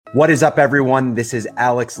What is up, everyone? This is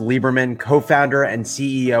Alex Lieberman, co-founder and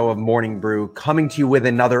CEO of Morning Brew, coming to you with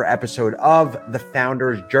another episode of The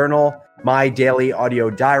Founder's Journal, my daily audio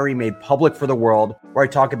diary made public for the world, where I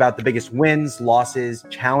talk about the biggest wins, losses,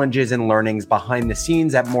 challenges, and learnings behind the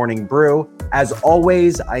scenes at Morning Brew. As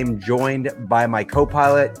always, I am joined by my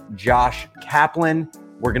co-pilot, Josh Kaplan.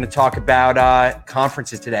 We're going to talk about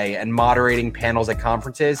conferences today, and moderating panels at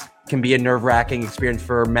conferences can be a nerve-wracking experience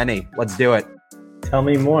for many. Let's do it. Tell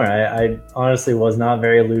me more. I honestly was not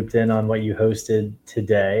very looped in on what you hosted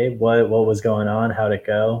today. What was going on? How'd it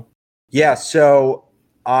go? Yeah, so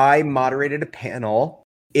I moderated a panel.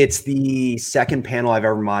 It's the second panel I've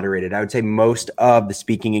ever moderated. I would say most of the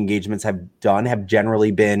speaking engagements I've done have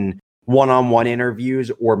generally been one-on-one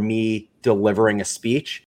interviews or me delivering a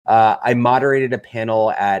speech. I moderated a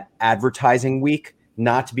panel at Advertising Week,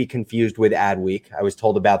 not to be confused with Ad Week. I was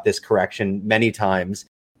told about this correction many times.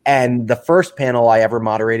 And the first panel I ever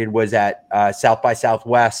moderated was at South by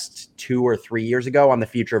Southwest 2 or 3 years ago on the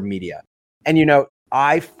future of media. And,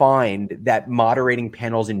 I find that moderating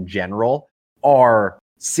panels in general are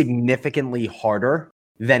significantly harder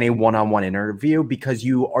than a one-on-one interview because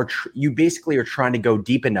you basically are trying to go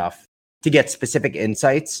deep enough to get specific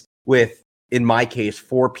insights with, in my case,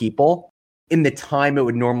 4 people in the time it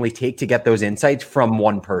would normally take to get those insights from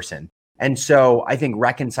one person. And so I think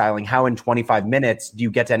reconciling how in 25 minutes do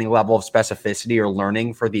you get to any level of specificity or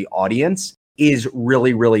learning for the audience is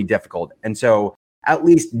really, really difficult. And so at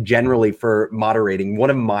least generally for moderating,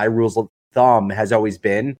 one of my rules of thumb has always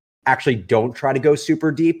been actually don't try to go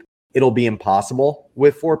super deep. It'll be impossible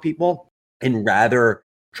with 4 people, and rather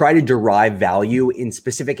try to derive value in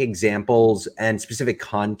specific examples and specific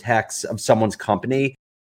contexts of someone's company.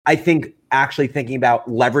 I think actually thinking about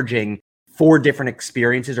leveraging 4 different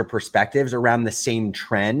experiences or perspectives around the same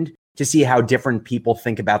trend to see how different people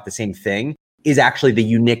think about the same thing is actually the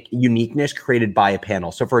uniqueness created by a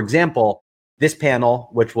panel. So for example, this panel,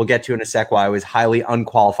 which we'll get to in a sec, why I was highly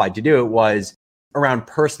unqualified to do it, was around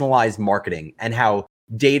personalized marketing and how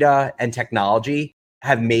data and technology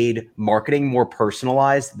have made marketing more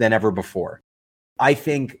personalized than ever before. I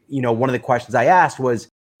think, one of the questions I asked was,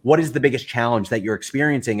 what is the biggest challenge that you're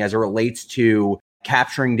experiencing as it relates to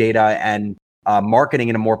capturing data and marketing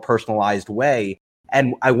in a more personalized way?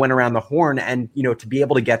 And I went around the horn and, to be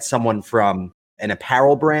able to get someone from an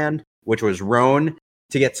apparel brand, which was Rhone,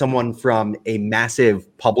 to get someone from a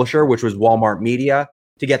massive publisher, which was Walmart Media,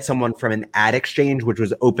 to get someone from an ad exchange, which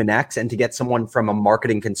was OpenX, and to get someone from a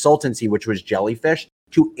marketing consultancy, which was Jellyfish,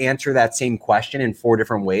 to answer that same question in 4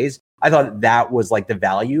 different ways. I thought that was like the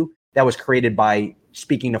value that was created by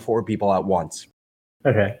speaking to 4 people at once.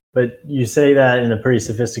 Okay. But you say that in a pretty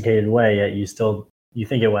sophisticated way, yet you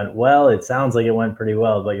think it went well. It sounds like it went pretty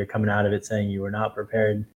well, but you're coming out of it saying you were not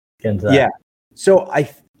prepared to get into that. Yeah. So I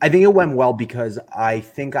think it went well because I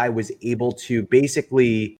think I was able to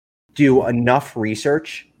basically do enough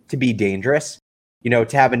research to be dangerous, to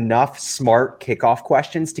have enough smart kickoff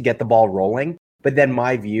questions to get the ball rolling. But then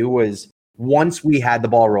my view was once we had the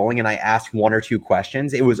ball rolling and I asked 1 or 2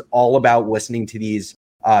 questions, it was all about listening to these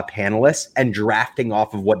panelists and drafting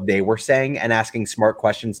off of what they were saying and asking smart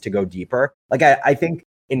questions to go deeper. Like I think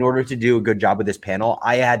in order to do a good job with this panel,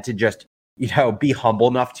 I had to just, be humble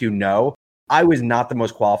enough to know I was not the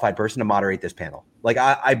most qualified person to moderate this panel. Like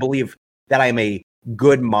I believe that I am a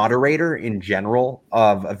good moderator in general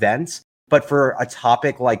of events, but for a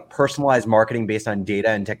topic like personalized marketing based on data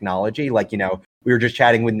and technology, like, we were just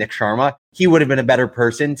chatting with Nick Sharma, he would have been a better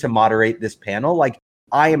person to moderate this panel. Like,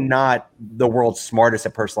 I am not the world's smartest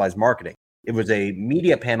at personalized marketing. If it was a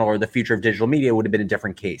media panel or the future of digital media, it would have been a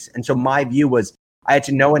different case. And so my view was I had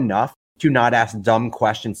to know enough to not ask dumb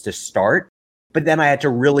questions to start, but then I had to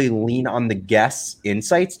really lean on the guests'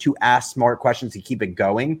 insights to ask smart questions to keep it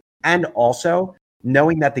going. And also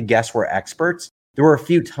knowing that the guests were experts, there were a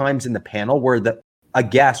few times in the panel where a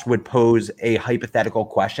guest would pose a hypothetical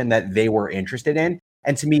question that they were interested in.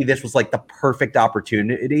 And to me, this was like the perfect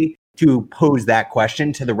opportunity to pose that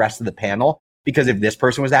question to the rest of the panel, because if this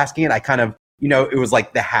person was asking it, I kind of, it was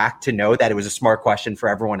like the hack to know that it was a smart question for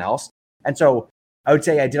everyone else. And so I would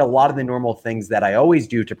say I did a lot of the normal things that I always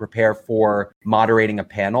do to prepare for moderating a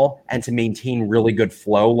panel and to maintain really good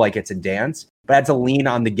flow like it's a dance. But I had to lean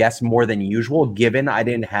on the guests more than usual, given I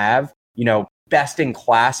didn't have, best in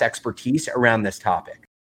class expertise around this topic.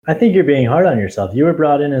 I think you're being hard on yourself. You were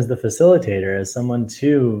brought in as the facilitator, as someone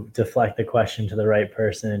to deflect the question to the right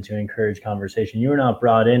person and to encourage conversation. You were not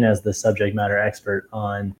brought in as the subject matter expert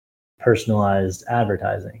on personalized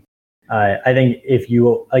advertising. I think if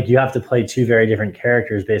you have to play 2 very different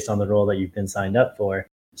characters based on the role that you've been signed up for.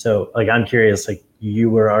 So I'm curious, you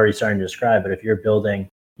were already starting to describe, but if you're building,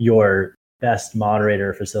 your best moderator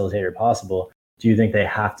or facilitator possible, do you think they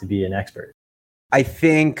have to be an expert? I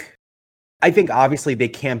think obviously they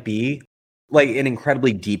can't be like an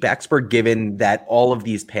incredibly deep expert, given that all of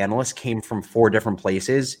these panelists came from 4 different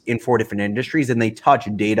places in 4 different industries, and they touch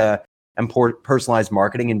data and personalized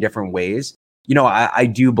marketing in different ways. You know, I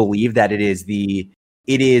do believe that it is the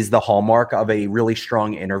hallmark of a really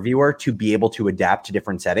strong interviewer to be able to adapt to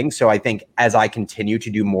different settings. So I think as I continue to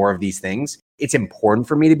do more of these things, it's important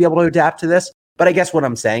for me to be able to adapt to this. But I guess what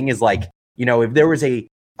I'm saying is, like, you know, if there was a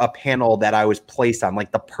panel that I was placed on,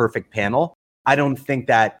 like the perfect panel, I don't think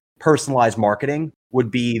that personalized marketing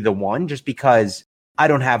would be the one, just because I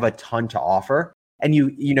don't have a ton to offer. And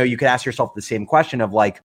you know, you could ask yourself the same question of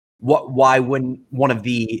like, why wouldn't one of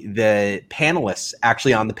the panelists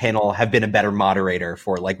actually on the panel have been a better moderator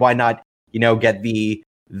for, like, why not, you know, get the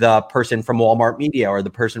person from Walmart Media or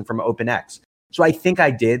the person from OpenX? So I think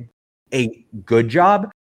I did a good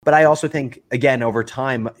job, but I also think, again, over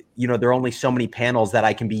time, you know, there are only so many panels that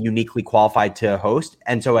I can be uniquely qualified to host.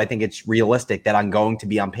 And so I think it's realistic that I'm going to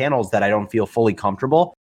be on panels that I don't feel fully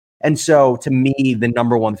comfortable. And so to me, the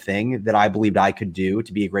number one thing that I believed I could do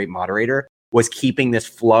to be a great moderator was keeping this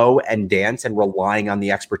flow and dance and relying on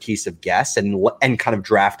the expertise of guests and kind of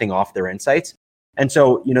drafting off their insights. And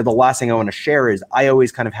so, you know, the last thing I want to share is I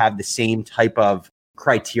always kind of have the same type of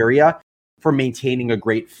criteria for maintaining a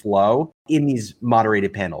great flow in these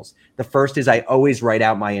moderated panels. The first is I always write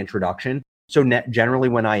out my introduction. So generally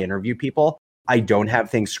when I interview people, I don't have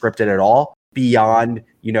things scripted at all beyond,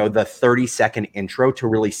 you know, the 30-second intro to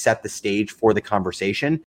really set the stage for the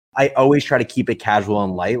conversation. I always try to keep it casual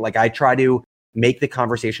and light. Like, I try to make the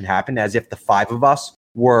conversation happen as if the 5 of us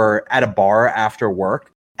were at a bar after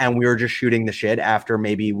work and we were just shooting the shit after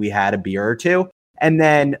maybe we had a beer or 2. And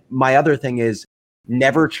then my other thing is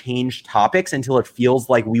never change topics until it feels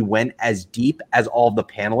like we went as deep as all of the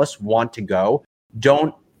panelists want to go.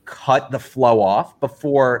 Don't cut the flow off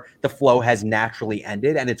before the flow has naturally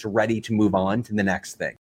ended and it's ready to move on to the next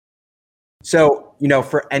thing. So, you know,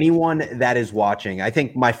 for anyone that is watching, I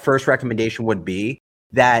think my first recommendation would be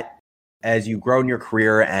that as you grow in your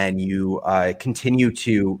career and you continue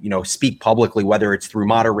to, you know, speak publicly, whether it's through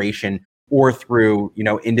moderation or through, you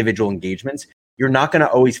know, individual engagements, you're not going to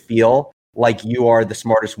always feel like you are the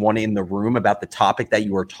smartest one in the room about the topic that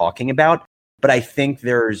you are talking about. But I think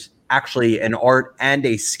there's actually an art and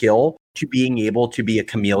a skill to being able to be a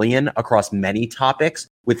chameleon across many topics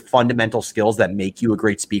with fundamental skills that make you a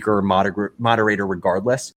great speaker or moderator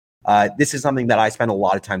regardless. This is something that I spend a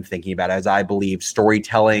lot of time thinking about, as I believe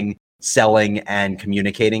storytelling, selling, and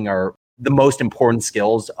communicating are the most important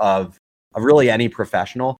skills of really any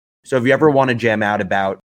professional. So if you ever want to jam out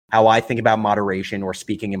about how I think about moderation or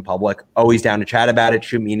speaking in public, always down to chat about it.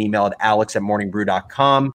 Shoot me an email at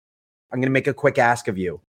alex@morningbrew.com. I'm going to make a quick ask of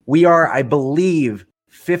you. We are, I believe,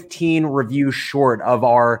 15 reviews short of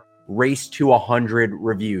our race to 100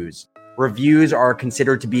 reviews. Reviews are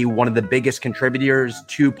considered to be one of the biggest contributors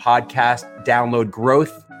to podcast download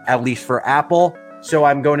growth, at least for Apple. So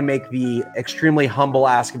I'm going to make the extremely humble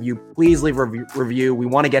ask of you, please leave a review. We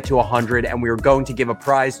want to get to 100, and we are going to give a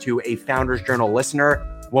prize to a Founders Journal listener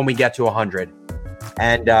when we get to 100.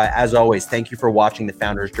 And as always, thank you for watching the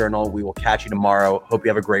Founders Journal. We will catch you tomorrow. Hope you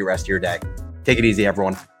have a great rest of your day. Take it easy,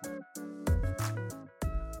 everyone.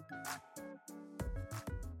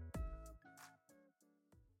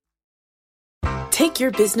 Take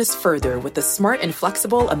your business further with the smart and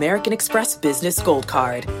flexible American Express Business Gold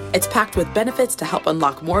Card. It's packed with benefits to help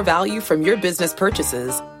unlock more value from your business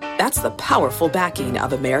purchases. That's the powerful backing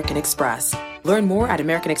of American Express. Learn more at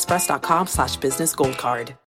americanexpress.com/businessgoldcard.